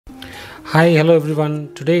Hi, hello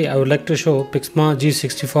everyone. Today I would like to show Pixma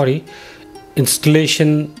G640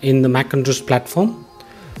 installation in the Macintosh platform.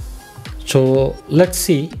 So let's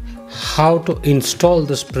see how to install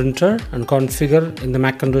this printer and configure in the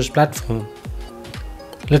Macintosh platform.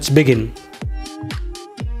 Let's begin.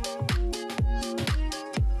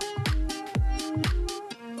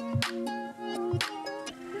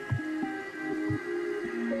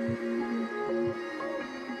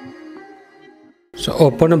 So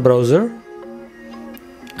open a browser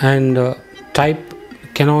and type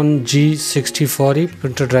Canon G640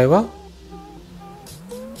 printer driver.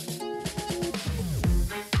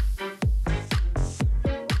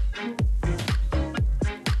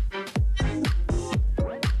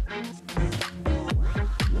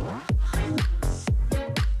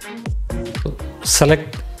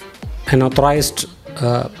 Select an authorized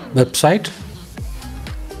website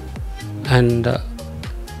and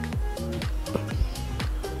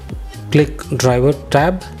click driver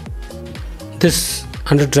tab. This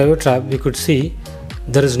under driver tab we could see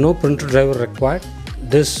there is no printer driver required.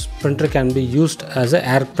 This printer can be used as a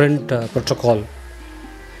AirPrint protocol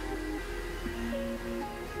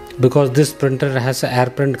because this printer has a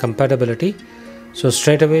AirPrint compatibility. So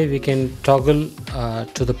straight away we can toggle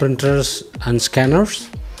to the printers and scanners.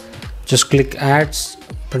 Just click adds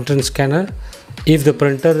printer and scanner. If the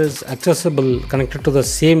printer is accessible connected to the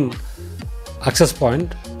same access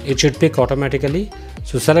point, it should pick automatically.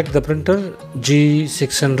 So select the printer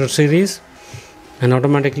G600 series and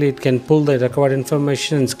automatically it can pull the required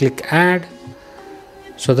information and click add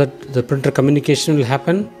so that the printer communication will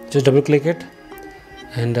happen. Just double click it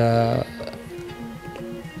and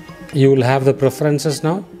you will have the preferences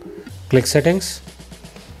now. Click settings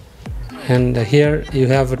and here you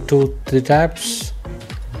have 2-3 tabs.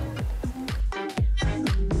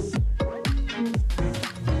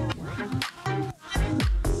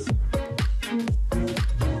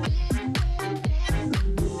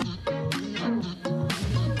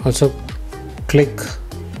 Also click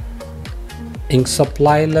ink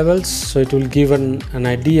supply levels, so it will give an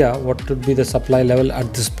idea what would be the supply level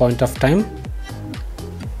at this point of time.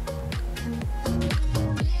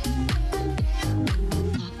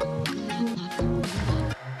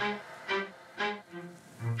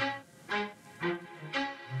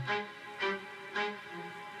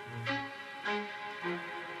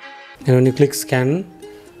 And when you click scan,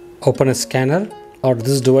 open a scanner, or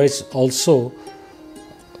this device also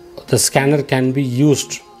the scanner can be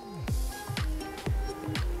used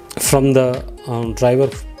from the driver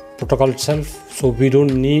protocol itself, so we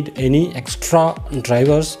don't need any extra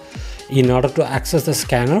drivers in order to access the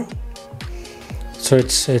scanner. So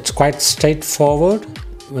it's quite straightforward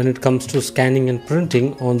when it comes to scanning and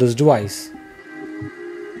printing on this device.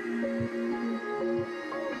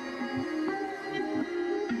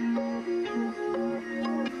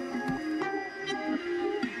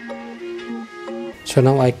 So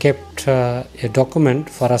now I kept a document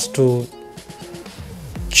for us to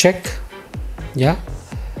check. Yeah,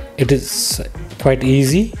 it is quite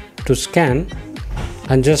easy to scan,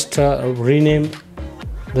 and just rename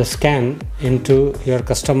the scan into your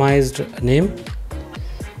customized name,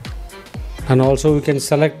 and also we can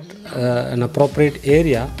select an appropriate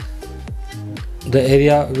area, the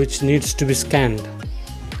area which needs to be scanned.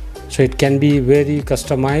 So it can be very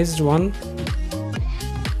customized one.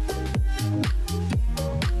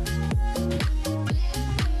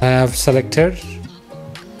 I have selected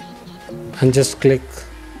and just click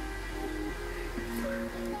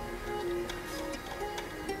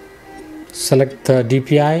select the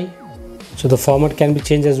DPI, so the format can be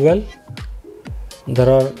changed as well. There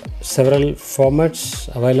are several formats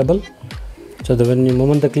available, so the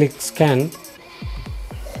moment the click scan,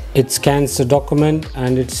 it scans the document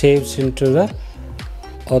and it saves into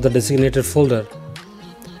the designated folder.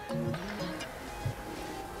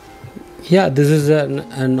 Yeah, this is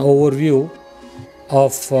an overview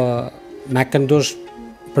of Macintosh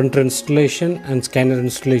printer installation and scanner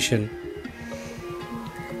installation.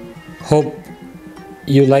 Hope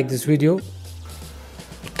you like this video.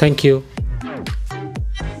 Thank you.